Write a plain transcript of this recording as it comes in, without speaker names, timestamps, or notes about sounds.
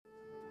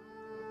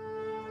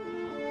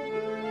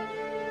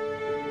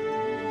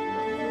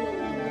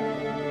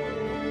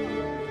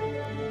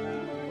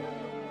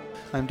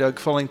I'm Doug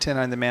Fullington.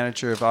 I'm the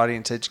manager of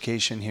audience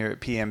education here at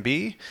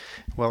PMB.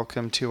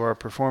 Welcome to our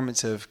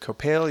performance of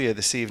Coppelia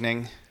this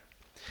evening.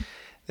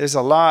 There's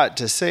a lot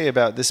to say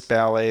about this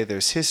ballet.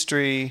 There's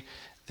history,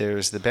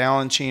 there's the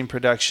Balanchine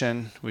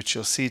production, which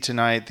you'll see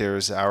tonight.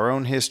 There's our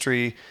own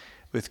history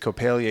with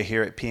Coppelia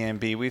here at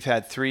PMB. We've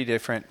had 3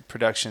 different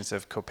productions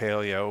of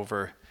Coppelia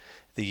over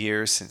the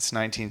years since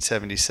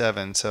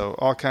 1977, so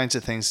all kinds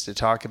of things to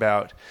talk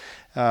about.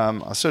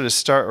 I'll sort of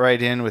start right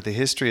in with the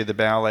history of the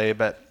ballet,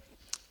 but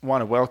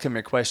want to welcome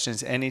your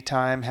questions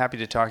anytime. Happy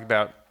to talk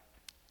about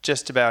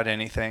just about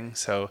anything,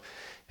 so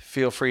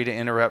feel free to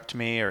interrupt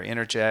me or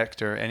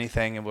interject or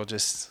anything, and we'll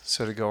just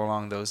sort of go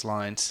along those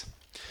lines.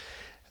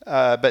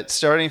 But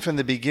starting from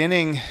the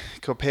beginning,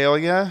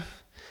 Coppelia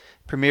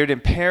premiered in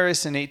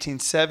Paris in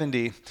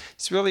 1870.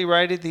 It's really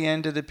right at the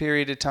end of the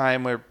period of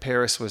time where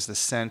Paris was the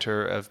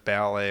center of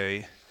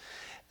ballet.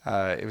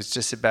 It was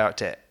just about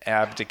to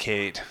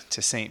abdicate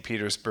to St.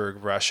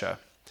 Petersburg, Russia,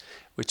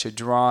 which had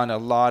drawn a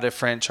lot of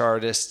French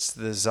artists.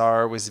 The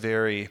Tsar was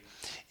very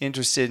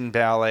interested in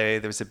ballet.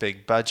 There was a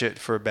big budget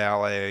for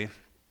ballet.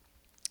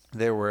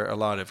 There were a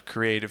lot of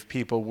creative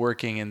people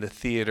working in the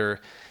theater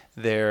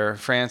there.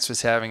 France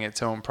was having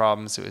its own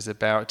problems. It was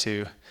about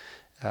to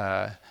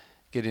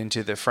get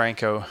into the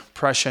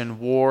Franco-Prussian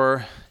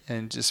War,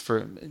 and just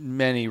for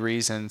many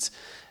reasons,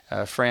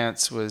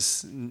 France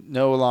was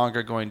no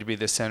longer going to be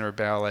the center of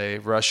ballet.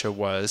 Russia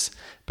was,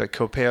 but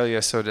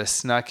Coppelia sort of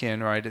snuck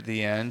in right at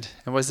the end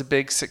and was a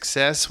big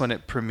success when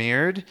it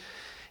premiered.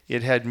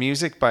 It had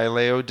music by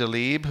Léo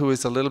Delibes, who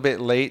was a little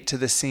bit late to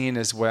the scene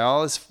as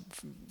well as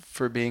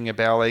for being a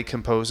ballet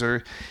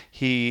composer.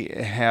 He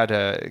had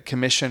a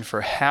commission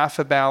for half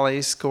a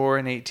ballet score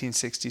in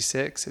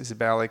 1866. It was a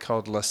ballet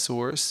called La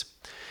Source.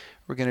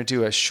 We're going to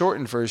do a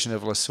shortened version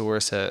of La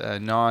Source, a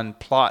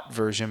non-plot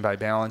version by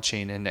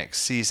Balanchine in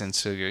next season,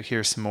 so you'll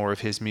hear some more of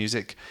his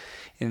music.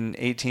 In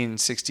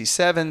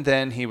 1867,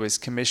 then, he was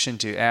commissioned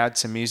to add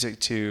some music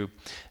to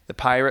the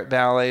pirate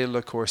ballet,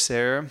 Le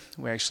Corsaire.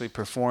 We actually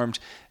performed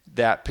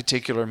that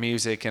particular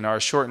music in our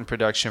shortened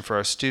production for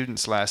our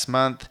students last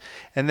month.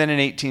 And then in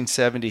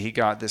 1870, he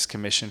got this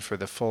commission for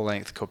the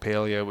full-length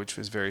Coppelia, which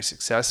was very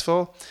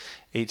successful.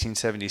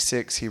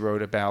 1876, he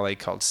wrote a ballet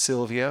called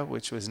Sylvia,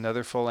 which was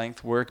another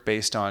full-length work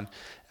based on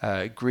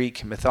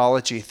Greek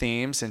mythology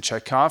themes. And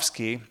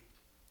Tchaikovsky,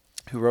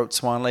 who wrote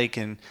Swan Lake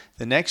in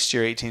the next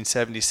year,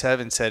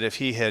 1877, said if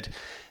he had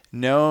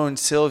known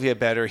Sylvia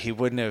better, he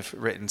wouldn't have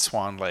written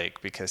Swan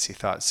Lake because he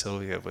thought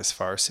Sylvia was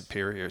far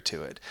superior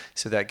to it.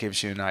 So that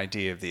gives you an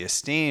idea of the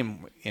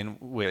esteem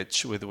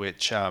with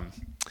which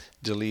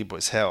Delibes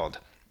was held.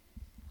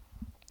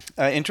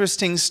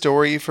 Interesting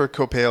story for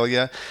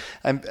Coppelia.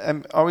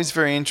 I'm always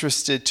very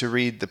interested to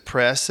read the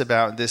press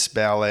about this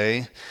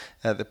ballet.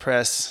 The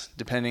press,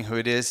 depending who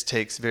it is,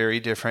 takes very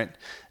different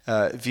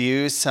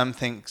views. Some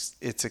think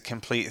it's a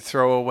complete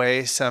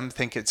throwaway. Some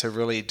think it's a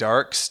really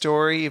dark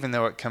story, even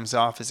though it comes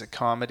off as a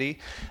comedy.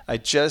 I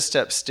just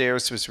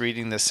upstairs was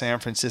reading the San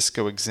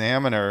Francisco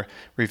Examiner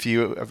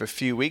review of a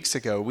few weeks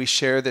ago. We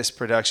share this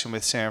production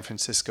with San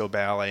Francisco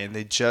Ballet, and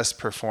they just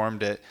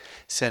performed it,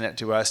 sent it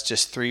to us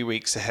just 3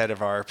 weeks ahead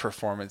of our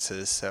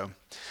performances. So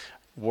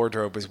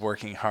wardrobe was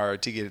working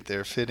hard to get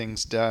their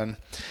fittings done.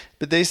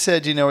 But they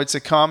said, it's a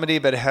comedy,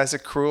 but it has a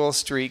cruel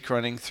streak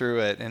running through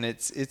it. And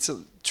it's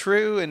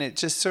true, and it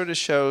just sort of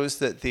shows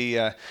that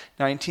the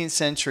 19th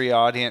century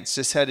audience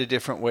just had a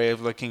different way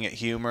of looking at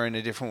humor and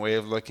a different way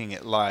of looking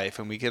at life.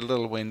 And we get a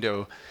little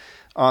window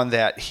on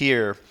that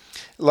here.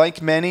 Like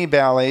many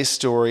ballet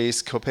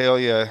stories,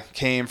 Coppelia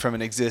came from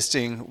an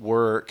existing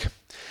work.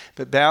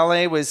 But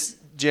ballet was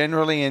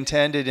generally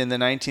intended in the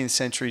 19th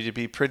century to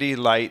be pretty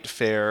light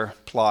fare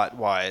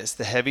plot-wise.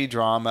 The heavy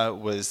drama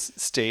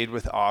stayed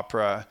with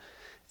opera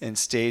and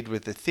stayed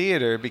with the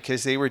theater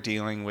because they were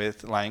dealing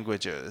with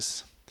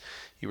languages.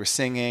 You were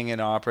singing in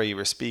opera, you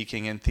were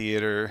speaking in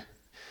theater.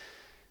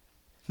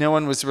 No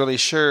one was really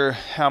sure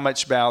how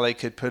much ballet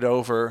could put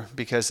over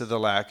because of the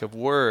lack of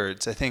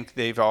words. I think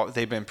they've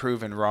been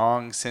proven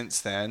wrong since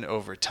then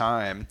over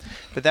time,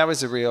 but that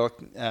was a real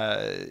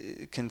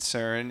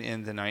concern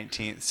in the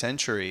 19th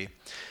century.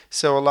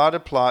 So a lot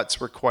of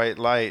plots were quite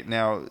light.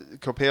 Now,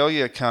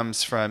 Coppelia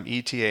comes from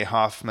E.T.A.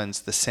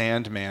 Hoffman's The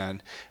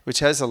Sandman, which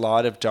has a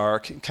lot of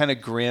dark, kind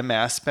of grim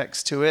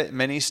aspects to it.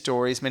 Many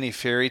stories, many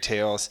fairy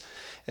tales,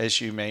 as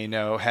you may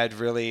know, had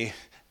really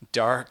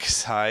dark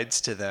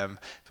sides to them,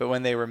 but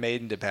when they were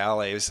made into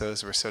ballets,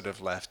 those were sort of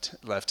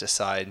left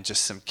aside, and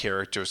just some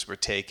characters were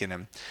taken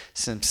and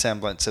some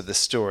semblance of the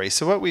story.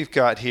 So what we've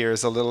got here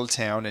is a little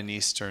town in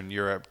Eastern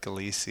Europe,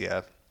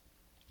 Galicia.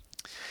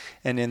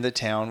 And in the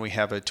town, we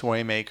have a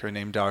toy maker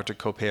named Dr.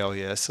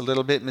 Coppelius, a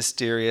little bit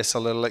mysterious,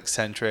 a little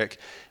eccentric,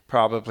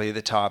 probably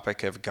the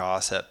topic of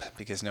gossip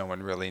because no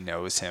one really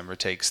knows him or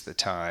takes the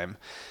time.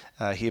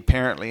 He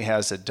apparently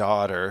has a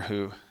daughter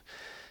who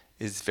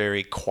is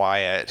very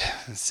quiet,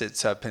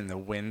 sits up in the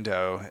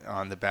window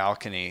on the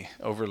balcony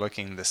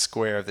overlooking the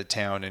square of the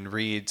town and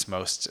reads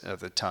most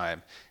of the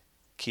time,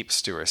 keeps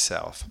to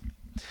herself.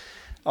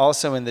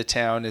 Also in the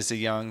town is a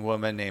young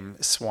woman named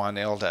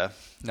Swanilda.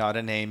 Not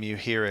a name you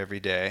hear every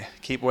day.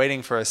 Keep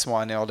waiting for a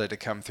Swanilda to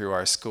come through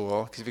our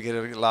school, because we get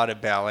a lot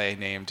of ballet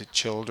named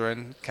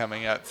children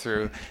coming up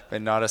through,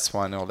 but not a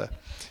Swanilda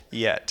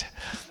yet.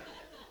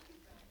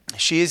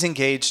 She is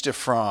engaged to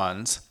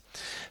Franz.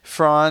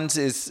 Franz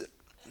is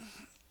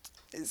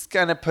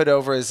kind of put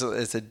over as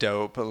a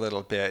dope a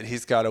little bit.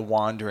 He's got a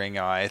wandering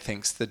eye,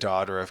 thinks the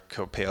daughter of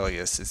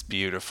Coppelius is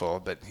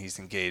beautiful, but he's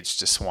engaged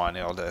to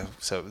Swanilda.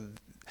 So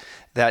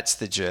that's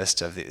the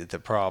gist of the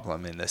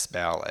problem in this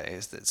ballet,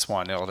 is that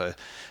Swanilda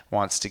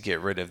wants to get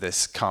rid of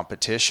this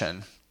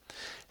competition.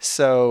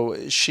 So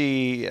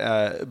she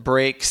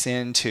breaks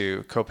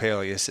into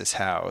Coppelius's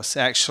house.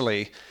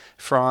 Actually,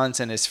 Franz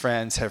and his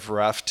friends have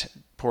roughed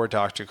poor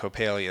Dr.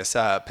 Coppelius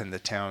up in the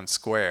town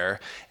square,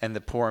 and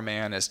the poor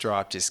man has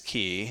dropped his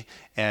key,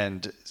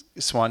 and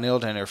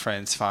Swanilda and her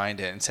friends find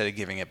it. Instead of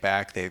giving it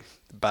back, they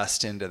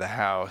bust into the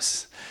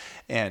house,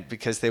 and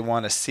because they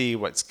want to see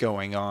what's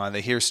going on.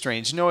 They hear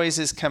strange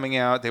noises coming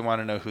out. They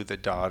want to know who the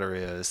daughter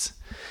is.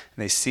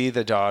 And they see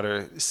the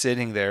daughter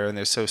sitting there, and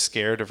they're so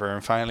scared of her,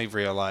 and finally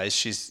realize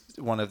she's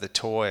one of the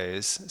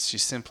toys.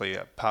 She's simply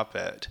a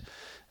puppet.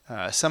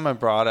 Someone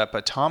brought up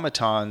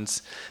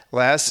automatons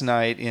last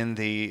night in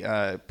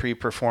the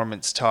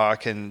pre-performance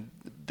talk, and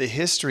the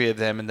history of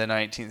them in the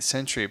 19th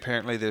century.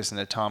 Apparently there's an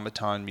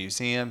automaton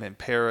museum in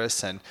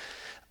Paris, and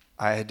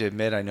I had to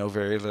admit I know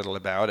very little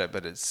about it,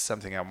 but it's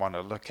something I want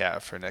to look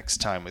at for next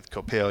time with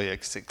Coppelia,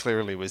 because it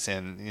clearly was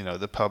in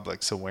the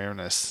public's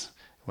awareness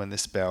when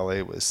this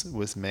ballet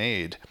was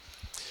made.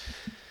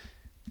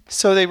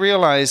 So they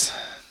realize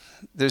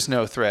there's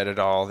no threat at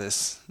all.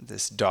 This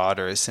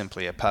daughter is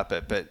simply a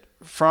puppet, but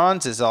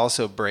Franz is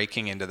also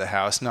breaking into the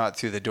house, not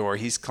through the door.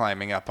 He's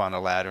climbing up on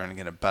a ladder and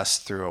going to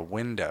bust through a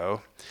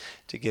window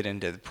to get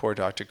into the poor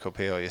Dr.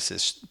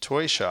 Coppelius's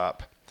toy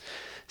shop.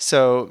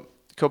 So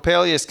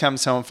Coppelius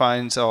comes home,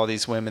 finds all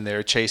these women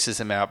there, chases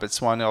them out, but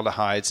Swanilda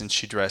hides, and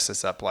she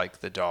dresses up like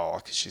the doll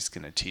because she's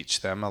going to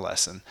teach them a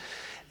lesson.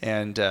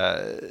 And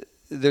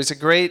there's a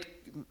great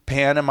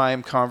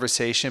pantomime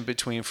conversation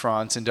between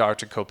Franz and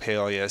Dr.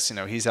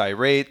 Coppelius. He's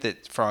irate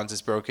that Franz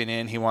has broken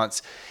in. He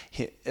wants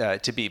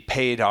to be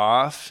paid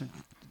off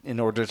in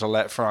order to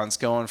let Franz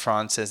go, and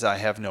Franz says, I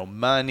have no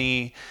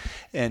money.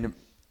 And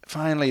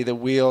finally the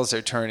wheels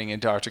are turning in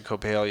Dr.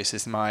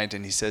 Coppelius's mind,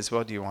 and he says,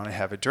 well, do you want to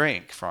have a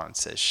drink? Franz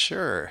says,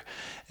 sure.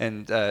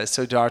 And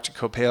so Dr.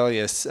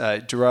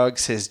 Coppelius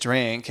drugs his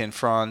drink, and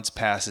Franz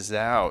passes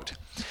out.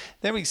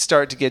 Then we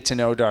start to get to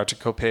know Dr.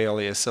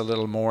 Coppelius a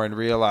little more and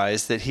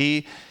realize that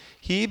he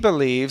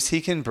believes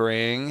he can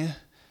bring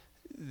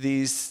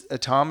these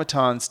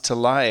automatons to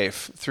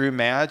life through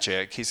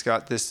magic. He's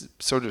got this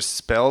sort of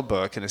spell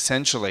book, and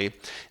essentially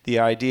the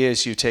idea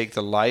is you take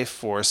the life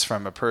force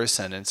from a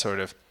person and sort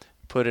of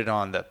put it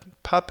on the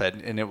puppet,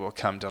 and it will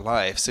come to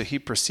life. So he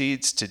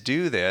proceeds to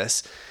do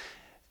this,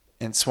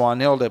 and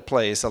Swanilda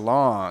plays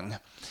along.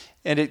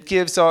 And it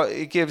gives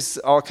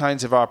all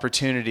kinds of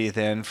opportunity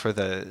then for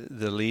the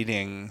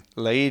leading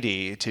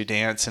lady to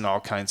dance in all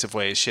kinds of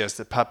ways. She has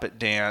the puppet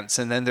dance,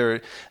 and then there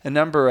are a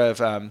number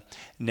of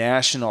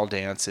national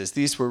dances.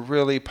 These were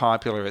really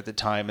popular at the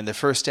time. In the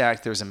first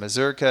act, there's a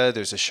mazurka,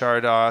 there's a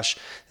czardas.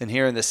 Then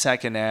here in the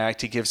second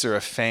act, he gives her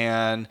a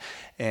fan,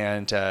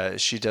 and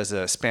she does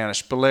a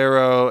Spanish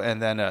bolero,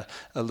 and then a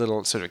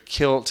little sort of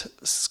kilt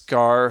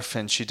scarf,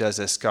 and she does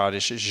a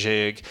Scottish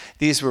jig.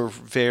 These were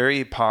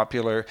very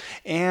popular,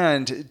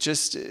 and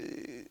just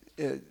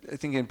I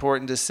think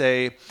important to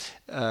say,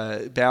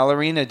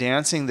 ballerina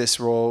dancing this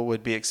role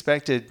would be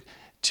expected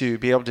to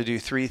be able to do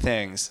three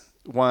things.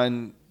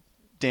 One,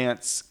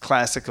 dance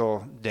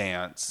classical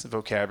dance,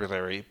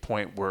 vocabulary,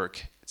 point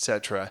work,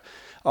 etc.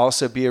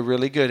 Also be a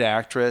really good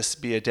actress,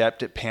 be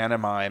adept at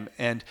pantomime,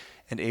 and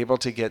able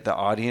to get the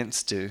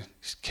audience to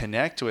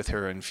connect with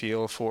her and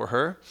feel for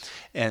her.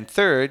 And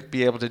third,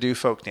 be able to do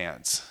folk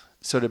dance,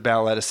 sort of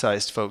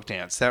balleticized folk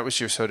dance. That was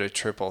your sort of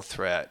triple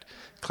threat.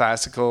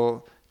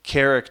 Classical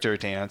character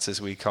dance, as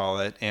we call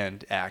it,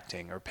 and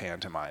acting or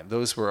pantomime.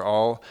 Those were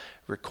all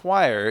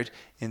required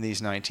in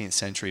these 19th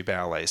century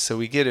ballets. So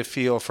we get a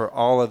feel for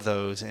all of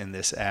those in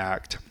this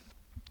act.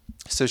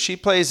 So she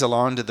plays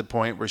along to the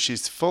point where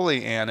she's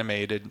fully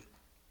animated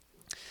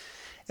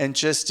and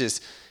just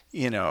is,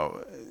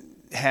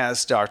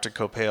 has Dr.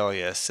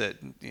 Coppelius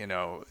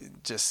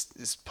that, just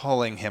is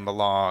pulling him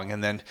along.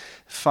 And then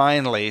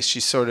finally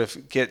she sort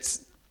of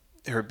gets,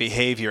 her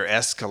behavior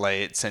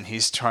escalates, and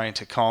he's trying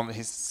to calm,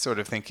 he's sort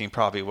of thinking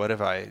probably, what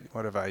have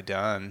I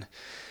done?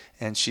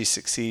 And she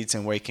succeeds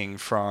in waking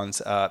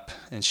Franz up,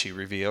 and she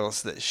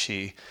reveals that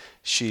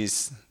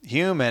she's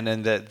human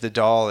and that the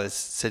doll is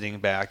sitting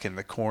back in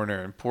the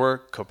corner, and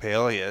poor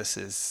Coppelius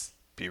is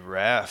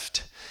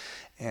bereft.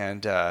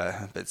 And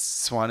but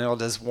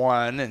Swanilda's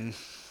won, and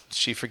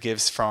she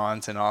forgives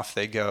Franz, and off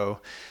they go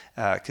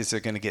because they're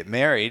going to get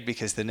married,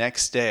 because the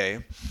next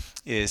day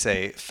is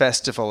a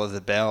festival of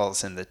the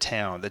bells in the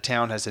town. The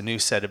town has a new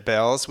set of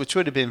bells, which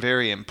would have been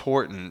very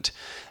important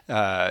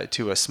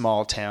to a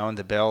small town.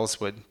 The bells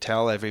would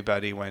tell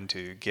everybody when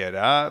to get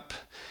up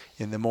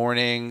in the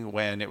morning,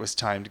 when it was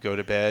time to go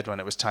to bed, when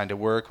it was time to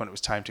work, when it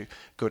was time to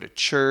go to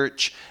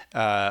church,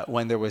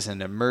 when there was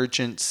an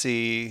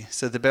emergency.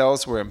 So the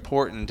bells were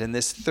important. And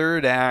this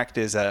third act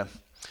is a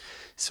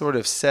sort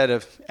of set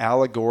of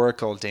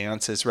allegorical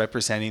dances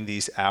representing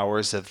these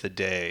hours of the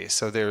day.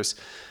 So there was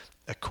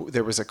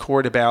a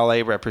corps de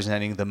ballet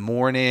representing the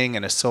morning,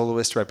 and a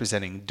soloist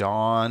representing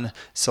dawn,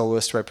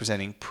 soloist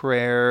representing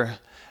prayer,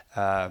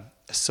 a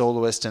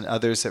soloist and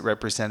others that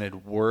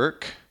represented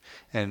work,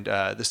 and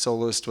the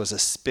soloist was a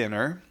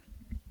spinner.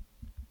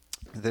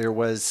 There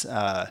was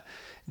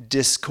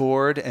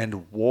discord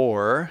and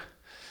war,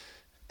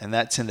 and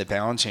that's in the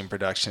Balanchine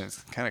production.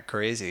 It's kind of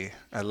crazy.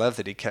 I love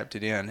that he kept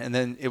it in. And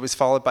then it was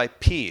followed by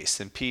peace,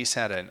 and peace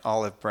had an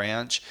olive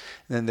branch.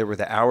 And then there were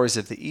the hours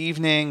of the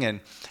evening, and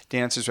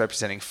dancers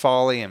representing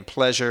folly and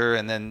pleasure.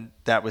 And then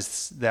that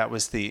was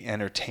the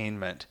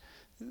entertainment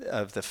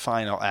of the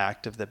final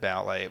act of the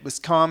ballet. It was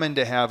common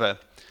to have a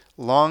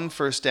long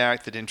first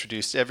act that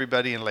introduced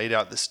everybody and laid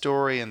out the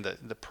story and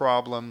the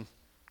problem.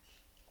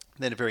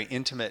 Then a very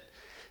intimate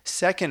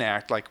second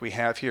act, like we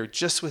have here,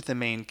 just with the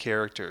main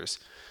characters,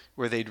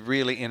 where they'd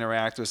really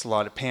interact. There's a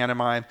lot of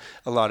pantomime,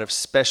 a lot of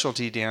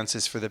specialty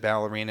dances for the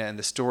ballerina, and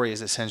the story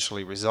is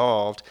essentially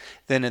resolved.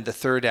 Then in the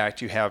third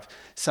act, you have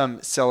some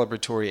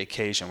celebratory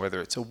occasion, whether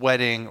it's a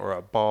wedding or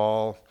a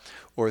ball,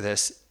 or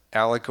this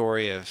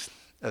allegory of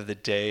the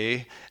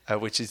day,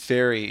 which is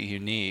very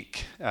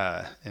unique,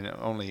 and it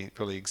only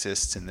really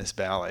exists in this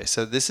ballet.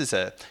 So this is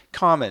a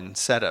common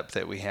setup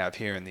that we have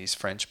here in these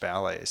French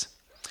ballets.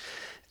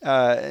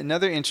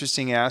 Another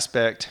interesting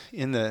aspect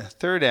in the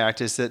third act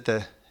is that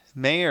the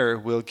mayor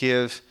will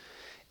give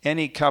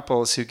any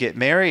couples who get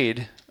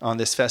married on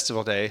this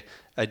festival day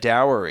a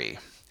dowry.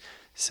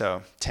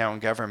 So town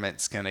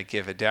government's going to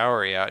give a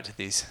dowry out to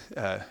these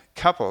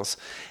couples.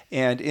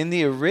 And in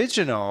the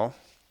original,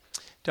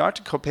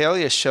 Dr.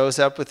 Coppelia shows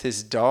up with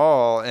his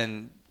doll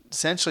and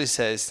essentially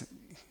says,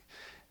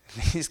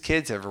 these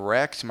kids have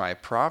wrecked my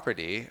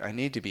property. I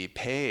need to be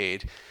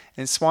paid.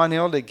 And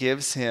Swanhilda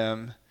gives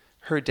him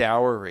her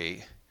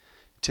dowry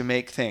to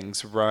make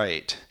things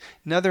right.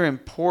 Another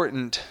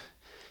important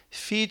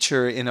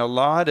feature in a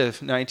lot of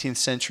 19th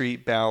century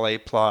ballet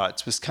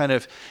plots was kind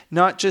of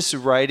not just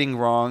righting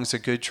wrongs or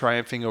good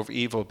triumphing over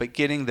evil, but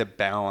getting the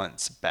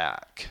balance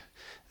back.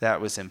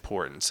 That was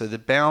important. So the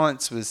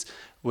balance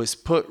was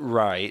put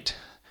right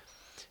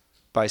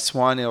by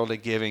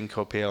Swanhilda giving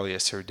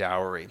Coppelius her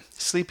dowry.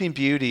 Sleeping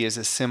Beauty is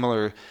a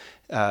similar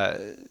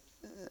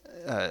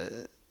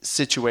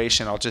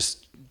situation. I'll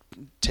just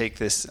take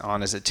this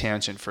on as a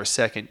tangent for a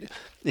second.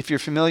 If you're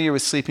familiar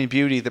with Sleeping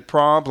Beauty, the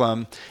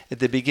problem at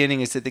the beginning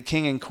is that the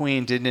king and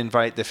queen didn't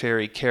invite the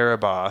fairy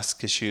Carabosse,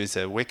 because she was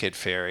a wicked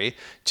fairy,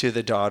 to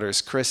the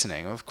daughter's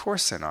christening. Of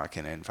course they're not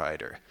going to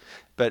invite her.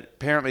 But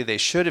apparently they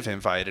should have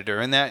invited her,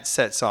 and that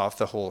sets off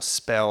the whole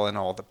spell and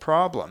all the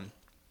problem.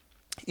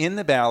 In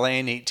the ballet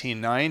in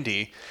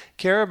 1890,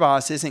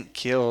 Carabosse isn't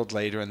killed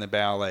later in the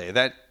ballet.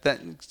 That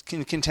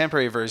in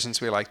contemporary versions,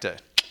 we like to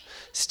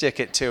stick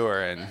it to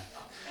her and,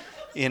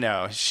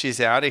 she's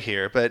out of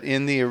here. But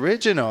in the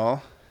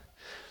original,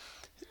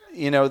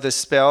 the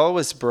spell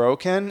was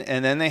broken,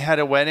 and then they had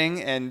a wedding,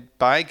 and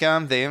by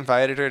gum, they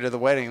invited her to the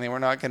wedding. They were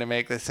not going to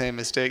make the same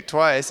mistake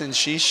twice, and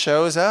she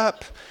shows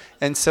up.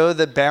 And so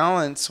the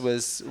balance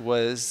was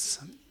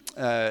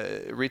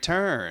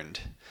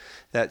returned.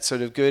 That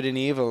sort of good and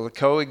evil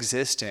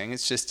coexisting,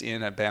 it's just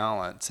in a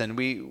balance. And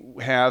we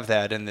have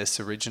that in this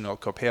original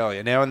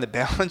Coppelia. Now in the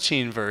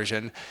Balanchine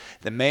version,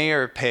 the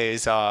mayor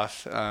pays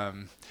off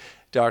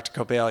Dr.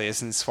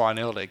 Coppelius, and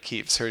Swanhilda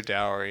keeps her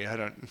dowry. I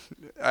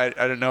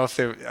don't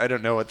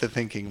know what the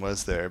thinking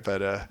was there, but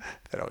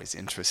that always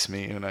interests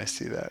me when I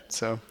see that.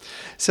 So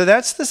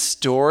that's the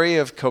story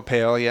of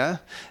Coppelia.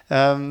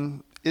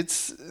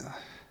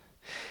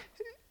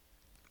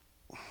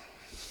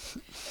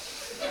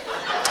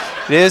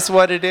 It is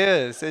what it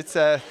is.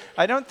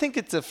 I don't think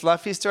it's a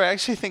fluffy story. I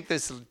actually think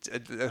there's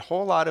a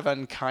whole lot of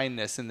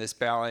unkindness in this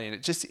ballet, and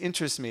it just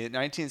interests me that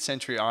 19th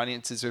century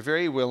audiences are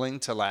very willing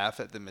to laugh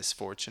at the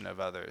misfortune of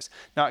others,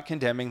 not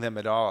condemning them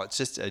at all. It's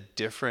just a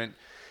different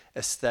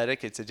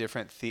aesthetic. It's a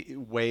different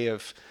way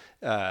of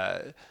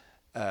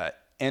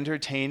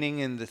entertaining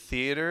in the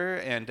theater,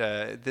 and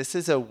this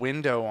is a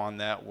window on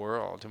that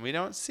world, and we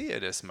don't see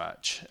it as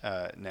much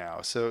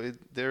now. So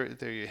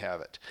there you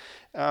have it.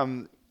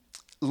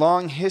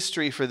 Long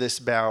history for this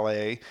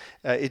ballet.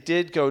 It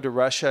did go to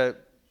Russia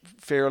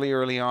fairly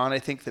early on. I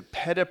think the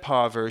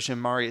Petipa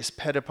version, Marius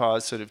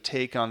Petipa's sort of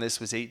take on this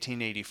was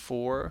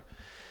 1884.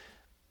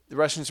 The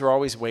Russians were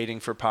always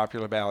waiting for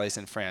popular ballets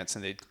in France,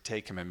 and they'd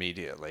take them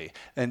immediately.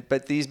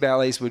 But these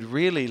ballets would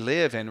really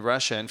live in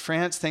Russia. In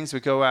France, things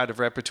would go out of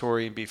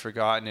repertory and be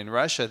forgotten. In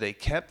Russia, they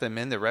kept them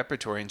in the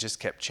repertory and just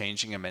kept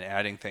changing them and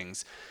adding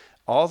things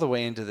all the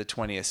way into the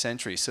 20th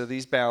century. So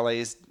these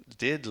ballets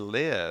did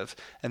live,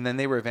 and then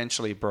they were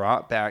eventually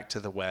brought back to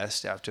the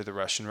West after the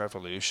Russian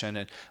Revolution,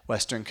 and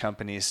Western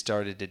companies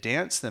started to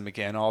dance them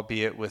again,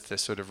 albeit with the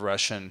sort of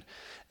Russian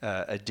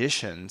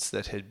additions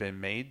that had been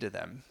made to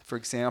them. For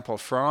example,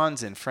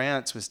 Franz in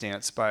France was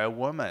danced by a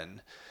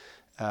woman.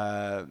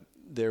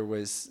 There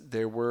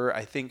were,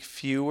 I think,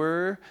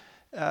 fewer.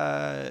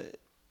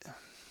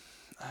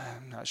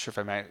 I'm not sure if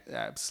I'm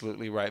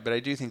absolutely right, but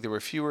I do think there were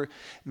fewer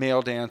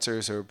male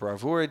dancers or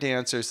bravura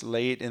dancers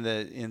late in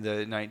the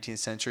 19th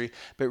century.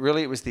 But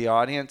really, it was the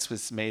audience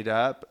was made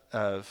up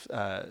of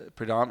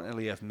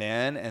predominantly of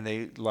men, and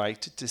they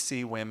liked to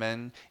see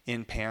women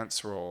in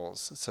pants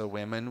roles. So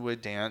women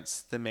would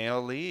dance the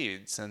male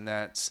leads, and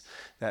that's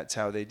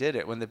how they did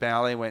it. When the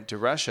ballet went to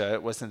Russia,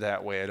 it wasn't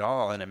that way at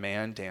all, and a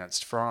man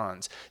danced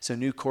Franz. So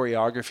new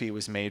choreography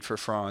was made for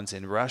Franz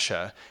in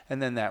Russia,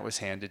 and then that was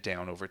handed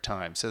down over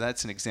time. So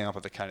that's an example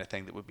of the kind of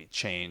thing that would be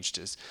changed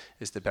as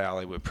the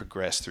ballet would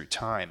progress through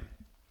time.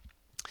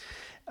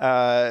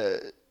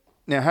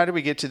 Now, how do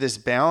we get to this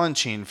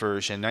Balanchine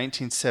version,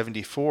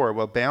 1974?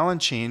 Well,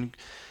 Balanchine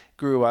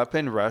grew up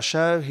in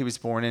Russia. He was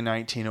born in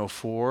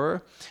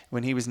 1904.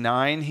 When he was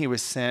 9, he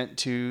was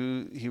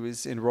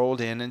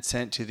enrolled in and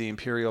sent to the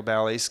Imperial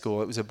Ballet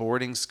School. It was a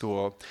boarding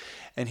school,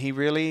 and he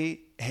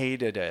really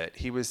hated it.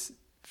 He was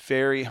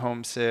very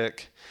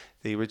homesick.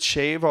 They would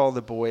shave all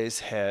the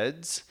boys'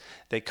 heads.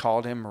 They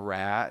called him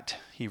Rat.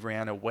 He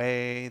ran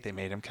away. They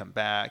made him come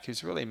back. He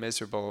was really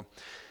miserable.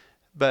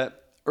 But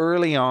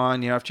early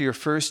on, after your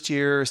first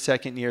year or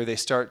second year, they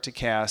start to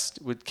cast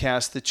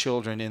the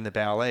children in the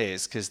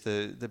ballets, because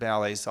the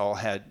ballets all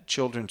had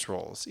children's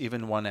roles,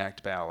 even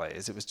one-act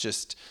ballets. It was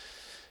just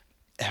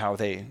how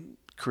they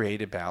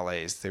created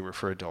ballets. They were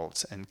for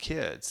adults and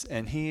kids.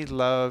 And he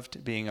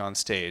loved being on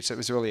stage. That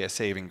was really a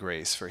saving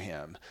grace for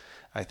him.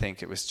 I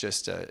think it was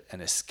just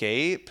an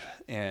escape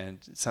and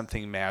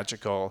something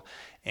magical,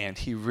 and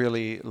he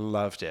really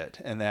loved it.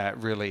 And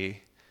that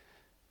really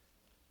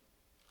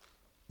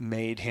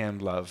made him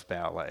love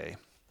ballet.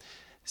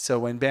 So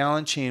when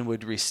Balanchine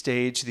would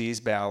restage these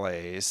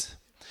ballets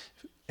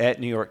at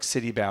New York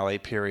City Ballet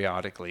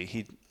periodically,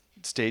 he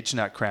staged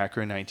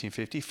Nutcracker in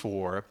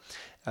 1954.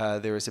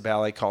 There was a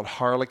ballet called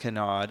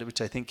Harlequinade,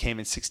 which I think came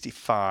in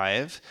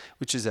 65,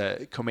 which is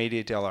a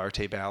Commedia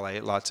dell'arte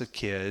ballet, lots of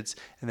kids.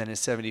 And then in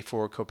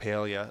 74,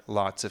 Coppelia,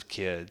 lots of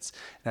kids.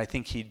 And I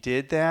think he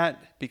did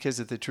that because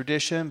of the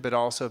tradition, but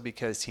also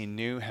because he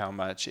knew how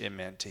much it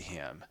meant to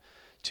him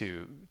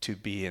to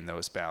be in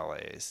those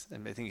ballets.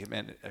 And I think it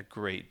meant a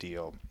great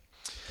deal.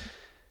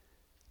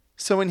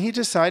 So when he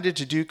decided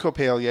to do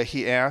Coppelia,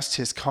 he asked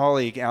his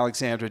colleague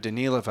Alexandra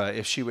Danilova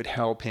if she would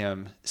help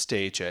him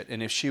stage it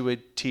and if she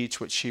would teach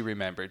what she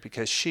remembered,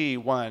 because she,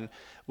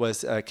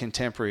 was a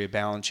contemporary of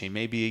Balanchine,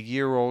 maybe a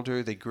year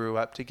older. They grew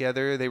up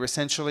together. They were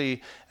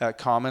essentially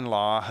common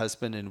law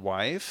husband and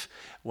wife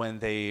when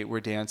they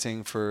were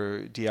dancing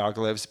for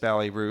Diaghilev's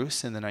Ballet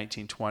Russe in the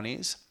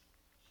 1920s.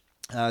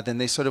 Then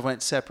they sort of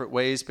went separate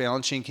ways.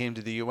 Balanchine came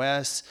to the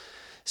U.S.,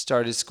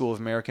 started School of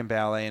American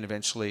Ballet, and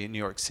eventually New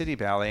York City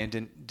Ballet.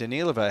 And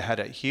Danilova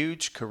had a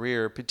huge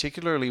career,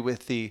 particularly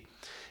with the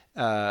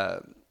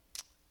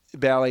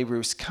Ballet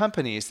Russe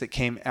companies that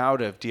came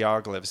out of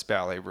Diaghilev's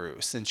Ballet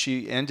Russe. And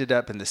she ended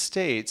up in the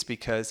States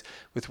because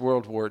with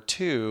World War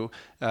II,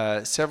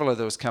 several of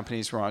those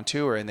companies were on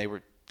tour, and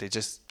they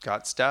just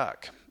got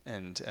stuck.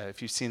 And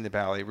if you've seen the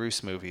Ballet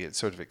Russe movie, it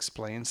sort of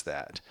explains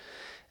that.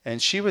 And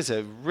she was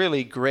a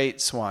really great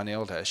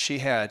Swanhilde. She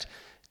had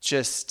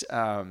just...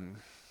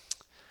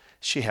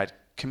 she had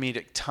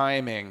comedic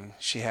timing.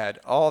 She had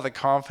all the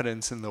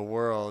confidence in the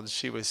world.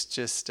 She was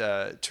just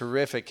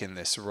terrific in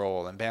this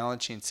role. And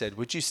Balanchine said,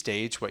 "Would you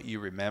stage what you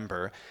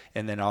remember,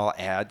 and then I'll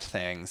add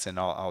things, and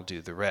I'll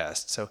do the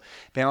rest." So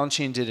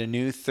Balanchine did a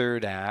new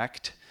third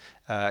act,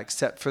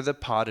 except for the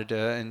pas de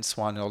deux and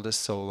Swanhilde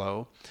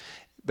solo.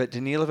 But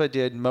Danilova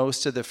did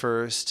most of the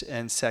first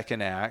and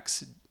second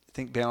acts. I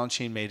think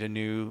Balanchine made a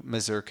new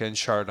mazurka and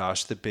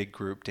Czardas, the big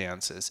group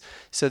dances.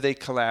 So they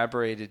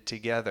collaborated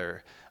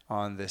together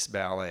on this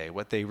ballet,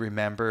 what they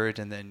remembered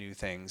and then new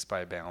things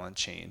by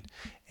Balanchine.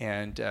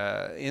 And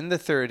in the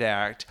third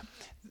act,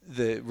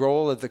 the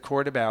role of the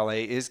corps de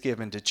ballet is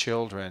given to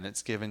children.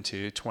 It's given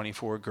to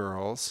 24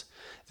 girls.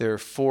 There are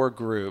 4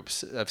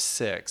 groups of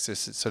 6.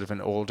 This is sort of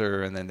an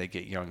older, and then they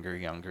get younger,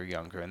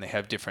 and they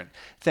have different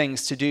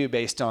things to do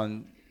based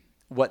on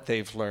what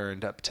they've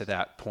learned up to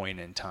that point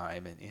in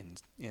time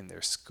in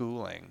their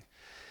schooling.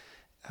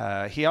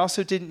 He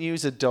also didn't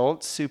use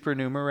adult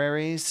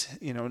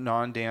supernumeraries,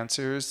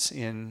 non-dancers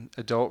in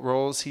adult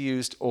roles. He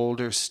used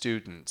older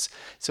students.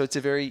 So it's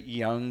a very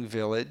young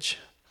village.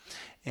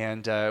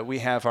 And we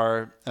have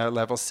our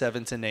level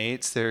 7s and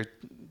 8s. They're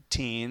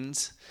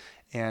teens.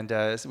 And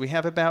we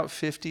have about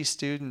 50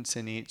 students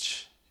in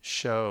each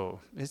show.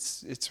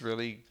 It's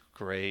really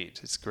great.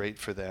 It's great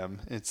for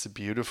them. It's a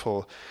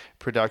beautiful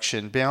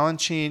production.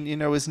 Balanchine,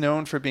 is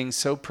known for being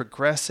so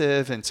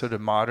progressive and sort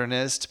of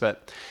modernist,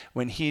 but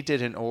when he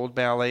did an old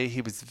ballet,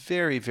 he was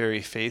very,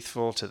 very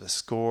faithful to the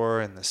score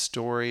and the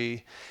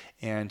story.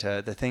 And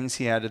the things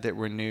he added that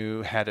were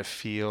new had a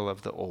feel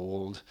of the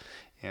old.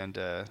 And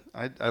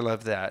I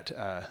love that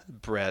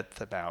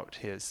breadth about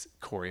his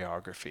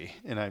choreography.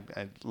 And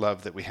I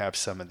love that we have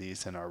some of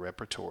these in our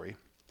repertory.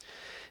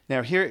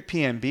 Now, here at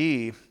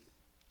PMB,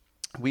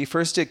 we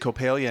first did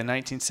Coppelia in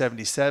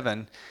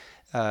 1977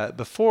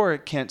 before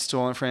Kent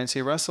Stoll and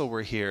Francie Russell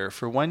were here.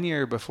 For 1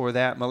 year before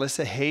that,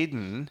 Melissa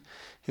Hayden,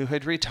 who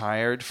had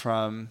retired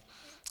from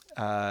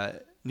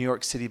New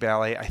York City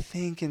Ballet, I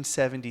think in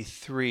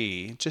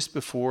 73, just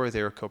before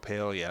their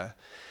Coppelia,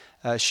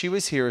 she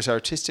was here as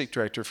artistic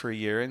director for a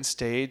year and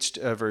staged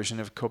a version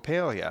of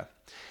Coppelia.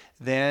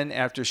 Then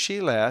after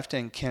she left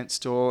and Kent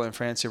Stoll and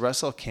Francie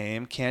Russell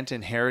came, Kent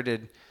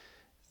inherited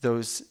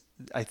those.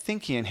 I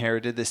think he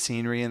inherited the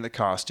scenery and the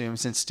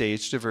costumes and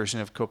staged a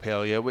version of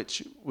Coppelia,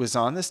 which was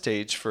on the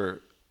stage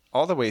for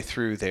all the way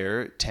through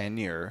their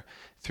tenure,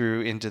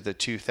 through into the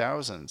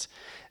 2000s.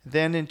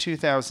 Then in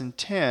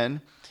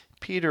 2010,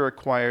 Peter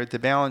acquired the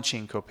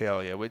Balanchine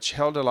Coppelia, which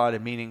held a lot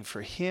of meaning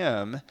for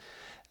him.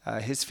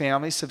 His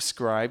family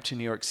subscribed to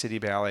New York City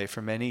Ballet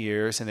for many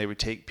years, and they would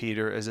take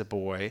Peter as a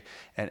boy.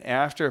 And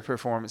after a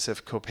performance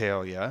of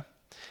Coppelia,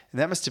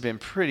 and that must have been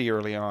pretty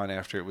early on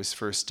after it was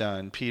first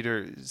done,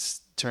 Peter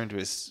turned to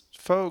his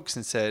folks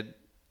and said,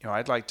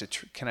 I'd like to,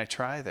 can I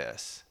try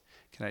this?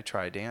 Can I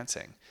try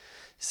dancing?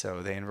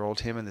 So they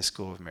enrolled him in the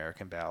School of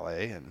American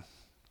Ballet,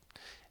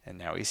 and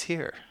now he's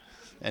here.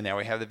 And now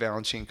we have the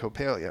Balanchine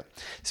Coppelia.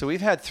 So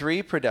we've had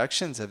 3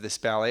 productions of this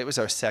ballet. It was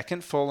our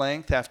second full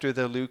length after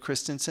the Lou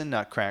Christensen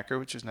Nutcracker,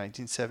 which was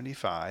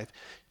 1975.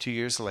 2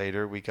 years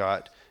later, we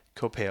got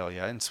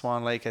Coppelia. And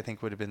Swan Lake, I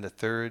think, would have been the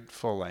third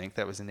full length.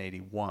 That was in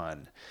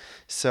 81.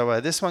 So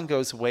this one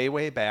goes way,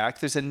 way back.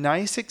 There's a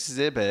nice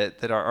exhibit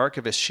that our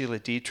archivist Sheila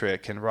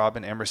Dietrich and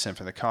Robin Emerson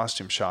from the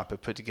Costume Shop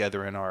have put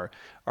together in our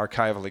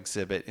archival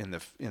exhibit in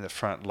the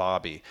front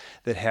lobby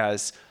that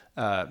has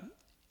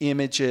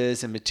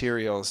images and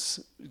materials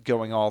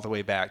going all the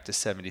way back to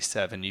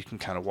 77. You can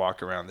kind of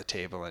walk around the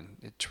table and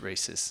it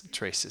traces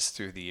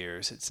through the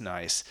years. It's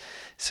nice.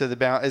 So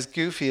as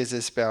goofy as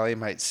this ballet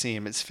might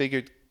seem, it's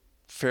figured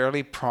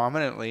fairly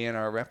prominently in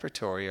our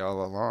repertory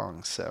all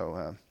along.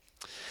 So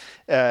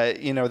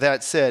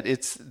that said,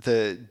 it's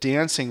the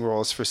dancing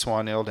roles for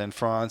Swanhilda and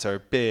Franz are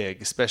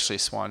big, especially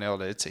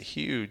Swanhilda. It's a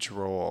huge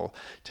role,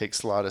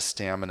 takes a lot of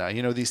stamina.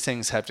 These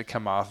things have to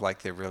come off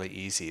like they're really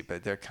easy,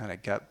 but they're kind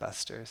of gut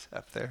busters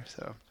up there.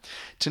 So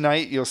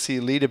tonight you'll see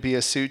Lita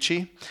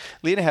Biasucci.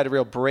 Lita had a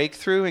real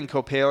breakthrough in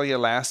Coppelia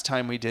last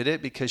time we did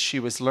it because she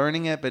was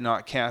learning it but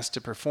not cast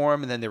to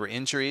perform, and then there were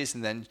injuries,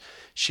 and then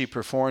she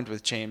performed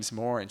with James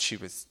Moore, and she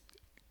was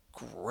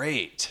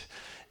great.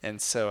 And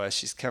so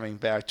she's coming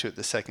back to it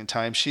the second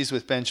time. She's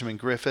with Benjamin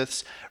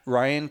Griffiths.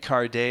 Ryan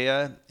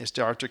Cardea is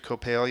Dr.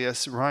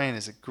 Coppelius. Ryan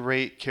is a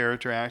great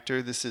character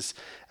actor. This is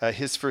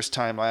his first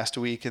time last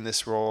week in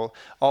this role.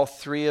 All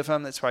 3 of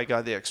them, that's why I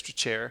got the extra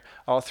chair,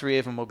 all 3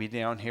 of them will be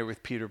down here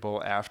with Peter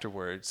Bull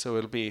afterwards. So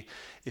it'll be,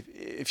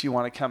 if you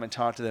want to come and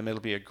talk to them, it'll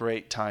be a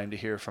great time to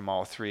hear from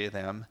all 3 of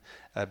them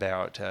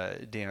about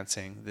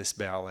dancing this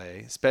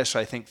ballet, especially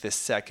I think this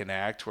second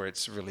act where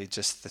it's really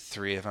just the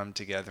 3 of them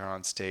together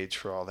on stage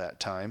for all that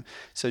time.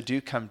 So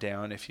do come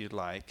down if you'd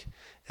like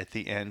at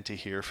the end to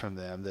hear from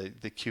them.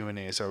 The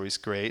Q&A is always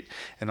great,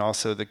 and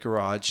also the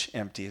garage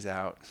empties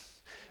out,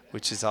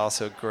 which is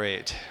also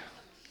great.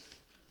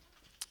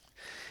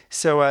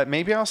 So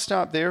maybe I'll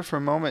stop there for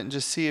a moment and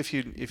just see if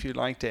you'd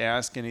like to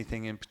ask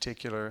anything in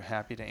particular.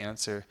 Happy to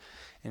answer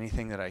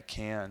anything that I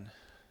can.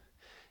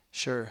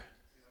 Sure.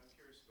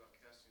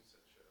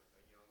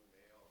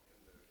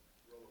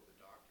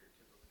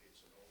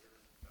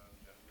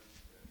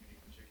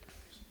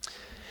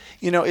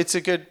 It's a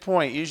good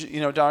point. Usually,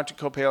 Dr.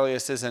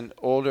 Coppelius is an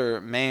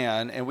older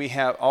man, and we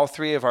have all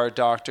 3 of our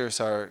doctors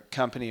are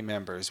company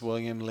members: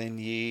 William Lin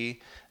Yi,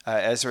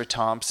 Ezra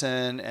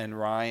Thompson, and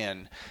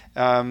Ryan.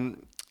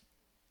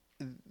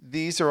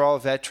 These are all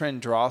veteran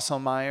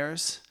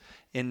Drosselmeyers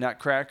in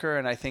Nutcracker,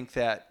 and I think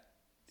that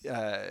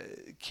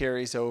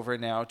carries over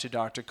now to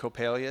Dr.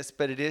 Coppelius,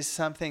 but it is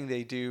something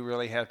they do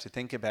really have to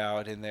think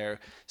about in their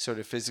sort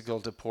of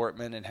physical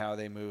deportment and how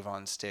they move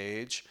on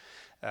stage.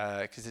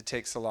 Because it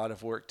takes a lot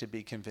of work to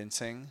be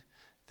convincing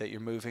that you're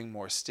moving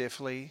more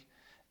stiffly,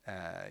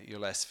 you're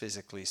less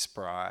physically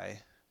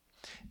spry.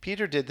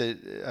 Peter did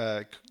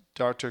the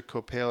Dr.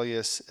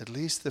 Coppelius at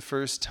least the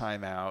first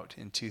time out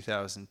in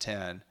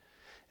 2010,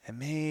 and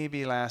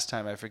maybe last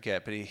time, I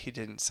forget, but he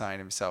didn't sign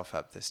himself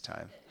up this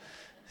time.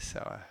 So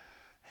I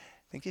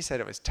think he said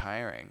it was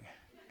tiring.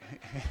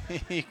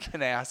 You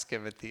can ask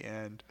him at the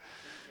end.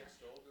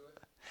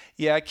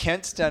 Yeah,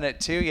 Kent's done it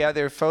too. Yeah,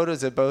 there are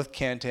photos of both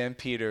Kent and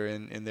Peter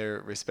in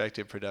their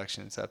respective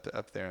productions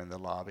up there in the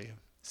lobby.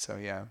 So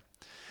yeah,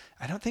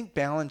 I don't think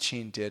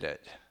Balanchine did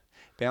it.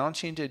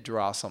 Balanchine did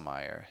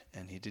Drosselmeyer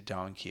and he did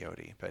Don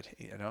Quixote, but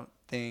I don't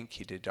think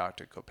he did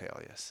Dr.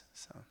 Coppelius.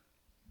 So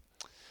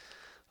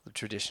the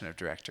tradition of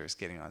directors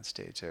getting on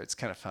stage there, it's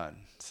kind of fun.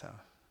 So,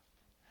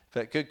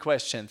 but good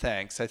question,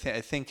 thanks. I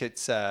think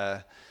it's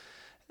to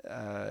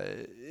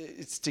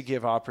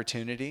give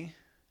opportunity.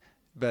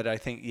 but I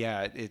think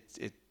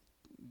it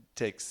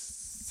takes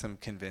some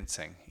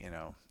convincing,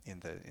 in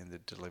the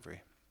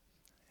delivery.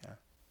 Yeah.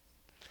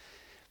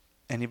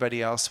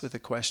 Anybody else with a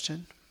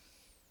question?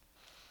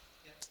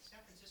 Yeah, San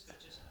Francisco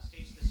just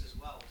staged this as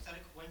well. Was that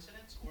a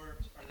coincidence, or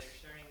are they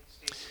sharing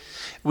stages?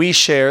 We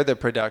share the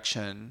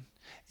production.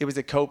 It was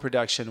a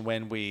co-production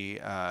when we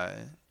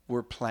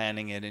were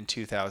planning it in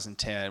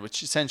 2010,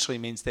 which essentially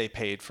means they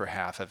paid for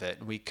half of it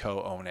and we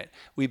co-own it.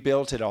 We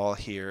built it all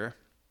here.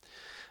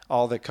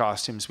 All the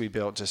costumes we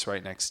built just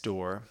right next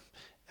door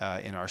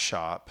in our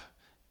shop.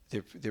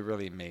 They're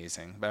really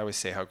amazing. I always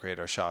say how great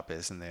our shop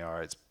is, and they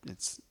are.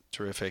 It's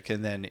terrific.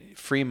 And then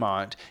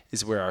Fremont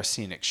is where our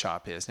scenic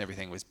shop is, and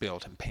everything was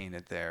built and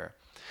painted there.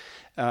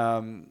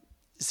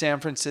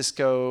 San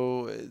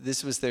Francisco,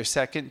 this was their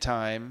second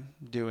time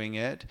doing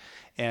it,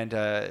 and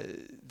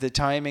the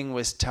timing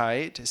was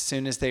tight. As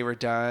soon as they were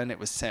done, it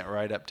was sent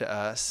right up to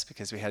us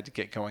because we had to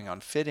get going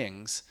on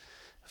fittings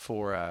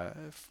for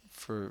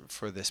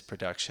this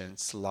production.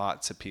 It's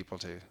lots of people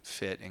to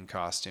fit in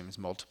costumes,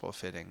 multiple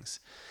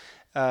fittings.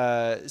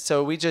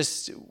 So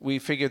we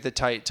figured the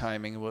tight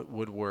timing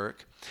would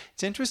work.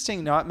 It's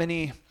interesting,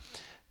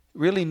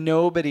 really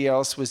nobody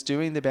else was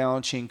doing the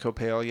Balanchine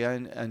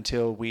Coppelia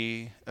until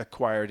we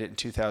acquired it in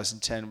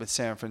 2010 with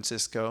San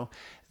Francisco.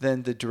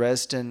 Then the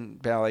Dresden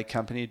Ballet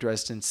Company,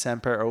 Dresden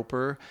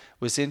Semperoper,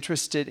 was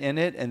interested in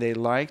it, and they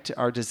liked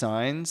our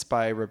designs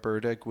by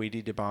Roberta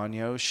Guidi di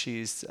Bagno.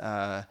 She's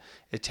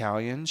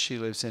Italian. She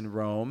lives in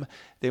Rome.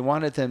 They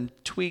wanted them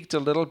tweaked a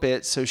little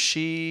bit, so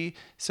she,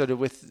 sort of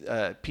with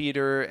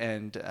Peter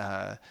and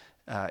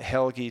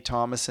Helgi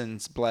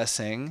Thomason's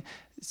blessing,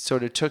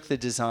 sort of took the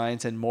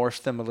designs and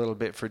morphed them a little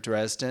bit for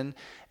Dresden.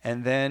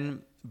 And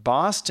then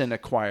Boston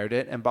acquired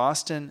it, and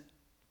Boston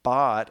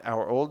bought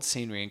our old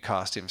scenery and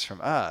costumes from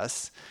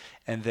us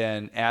and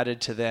then added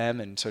to them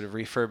and sort of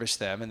refurbished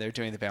them. And they're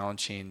doing the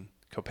Balanchine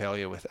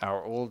Coppelia with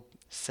our old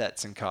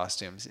sets and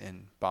costumes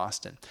in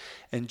Boston.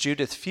 And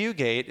Judith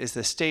Fugate is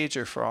the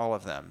stager for all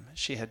of them.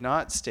 She had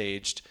not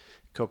staged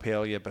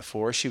Coppelia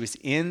before. She was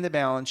in the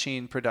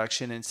Balanchine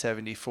production in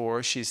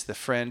 1974. She's the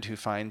friend who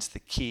finds the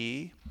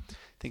key. I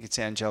think it's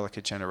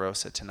Angelica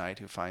Generosa tonight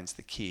who finds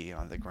the key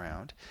on the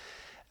ground.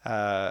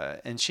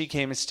 And she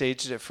came and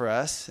staged it for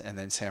us, and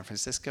then San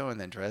Francisco, and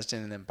then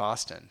Dresden, and then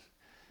Boston.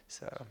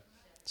 So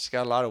she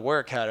got a lot of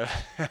work out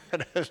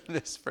of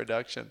this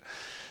production.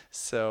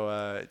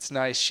 So it's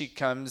nice. She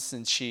comes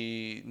and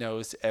she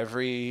knows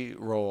every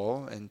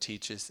role and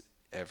teaches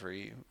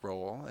every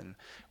role and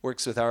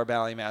works with our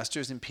ballet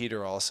masters, and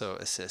Peter also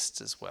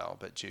assists as well.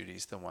 But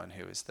Judy's the one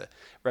who is the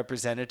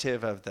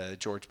representative of the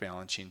George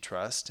Balanchine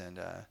Trust,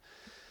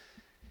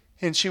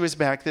 and she was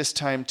back this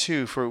time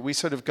too. We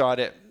sort of got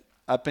it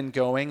up and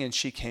going, and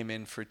she came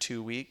in for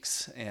 2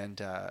 weeks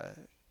and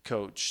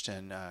coached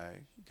and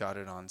got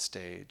it on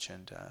stage,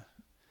 and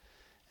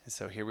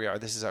so here we are.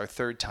 This is our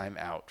third time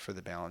out for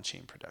the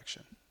Balanchine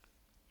production.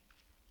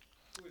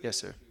 Yes,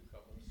 sir.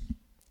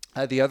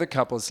 The other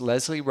couples,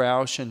 Leslie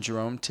Rausch and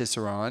Jerome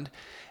Tisserand,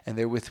 and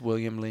they're with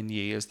William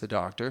Ligny as the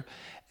doctor.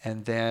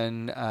 And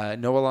then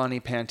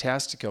Noelani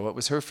Pantastico, it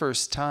was her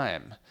first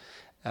time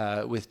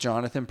with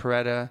Jonathan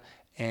Peretta,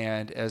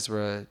 and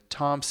Ezra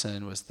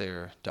Thompson was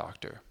their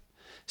doctor.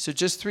 So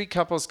just 3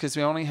 couples because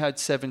we only had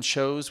 7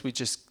 shows. We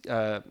just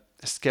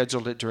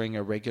scheduled it during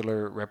a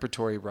regular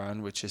repertory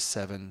run, which is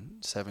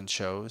seven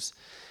shows.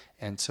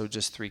 And so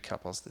just 3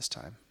 couples this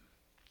time.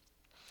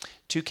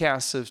 2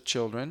 casts of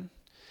children.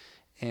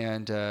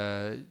 And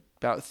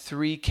about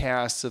 3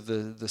 casts of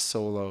the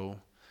solos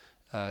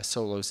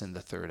in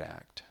the third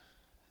act.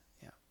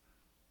 Yeah.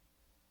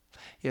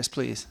 Yes,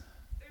 please.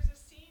 There's a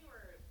scene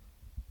where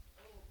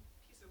a little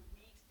piece of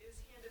wheat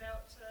is handed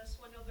out to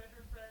Swanhild and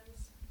her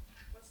friends.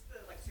 What's the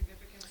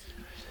significance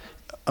in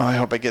that? Oh, I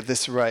hope I get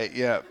this right.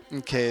 Yeah.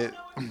 Okay.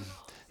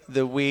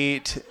 The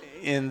wheat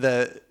in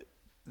the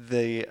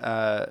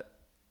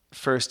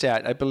first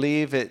act. I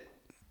believe it.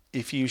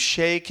 If you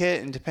shake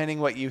it, and depending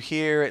what you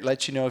hear, it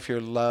lets you know if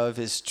your love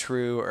is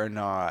true or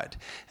not.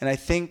 And I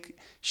think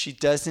she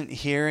doesn't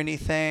hear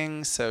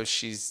anything, so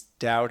she's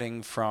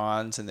doubting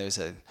Franz, and there's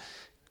a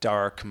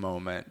dark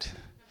moment.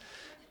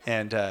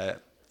 And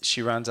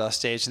she runs off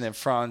stage, and then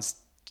Franz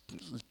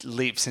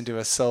leaps into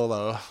a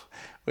solo,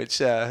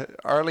 which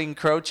Arlene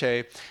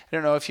Croce, I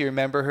don't know if you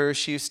remember her,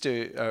 she used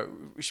to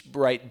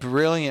write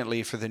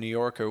brilliantly for The New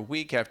Yorker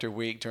week after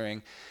week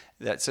during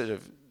that sort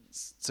of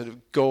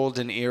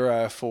golden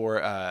era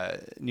for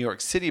New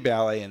York City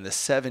Ballet in the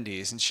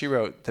 70s, and she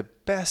wrote the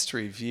best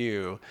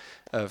review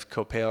of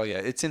Coppelia.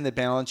 It's in the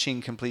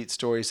Balanchine Complete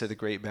Stories of the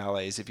Great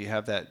Ballets. If you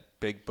have that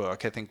big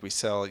book, I think we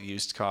sell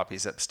used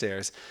copies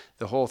upstairs.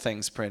 The whole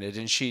thing's printed,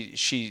 and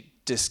she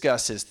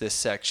discusses this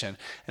section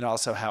and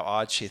also how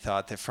odd she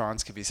thought that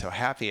Franz could be so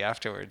happy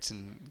afterwards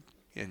and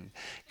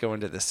go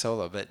into the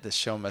solo, but the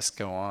show must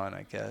go on,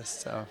 I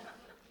guess.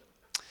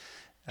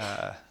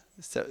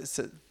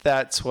 So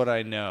that's what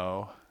I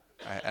know.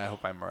 I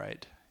hope I'm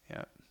right.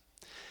 Yeah.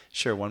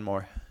 Sure, one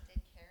more.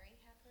 Did Carrie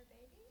have her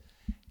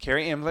baby?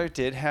 Carrie Imler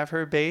did have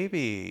her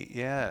baby,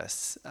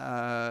 yes.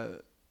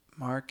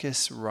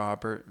 Marcus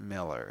Robert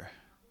Miller,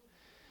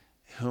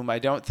 whom I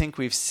don't think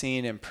we've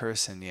seen in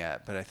person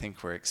yet, but I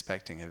think we're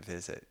expecting a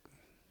visit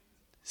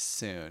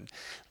soon.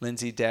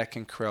 Lindsay Deck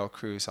and Carell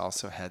Cruz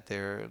also had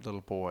their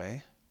little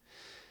boy.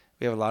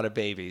 We have a lot of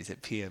babies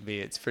at PMB.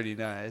 It's pretty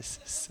nice.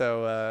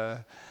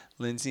 So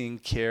Lindsay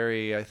and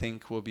Carrie, I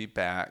think, will be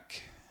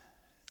back.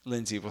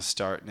 Lindsay will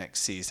start next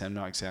season. I'm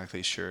not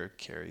exactly sure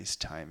Carrie's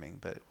timing,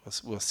 but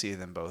we'll see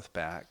them both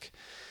back.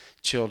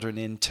 Children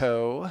in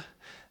tow,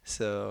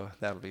 so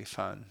that'll be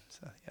fun.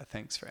 So yeah,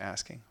 thanks for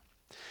asking.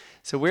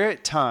 So we're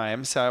at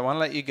time, so I want to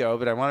let you go,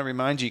 but I want to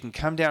remind you, you can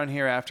come down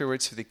here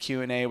afterwards for the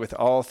Q&A with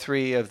all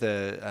three of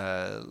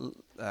the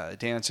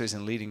dancers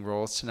in leading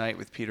roles tonight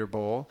with Peter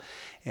Bowl.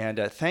 And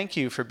thank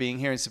you for being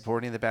here and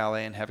supporting the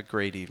ballet, and have a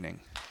great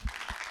evening.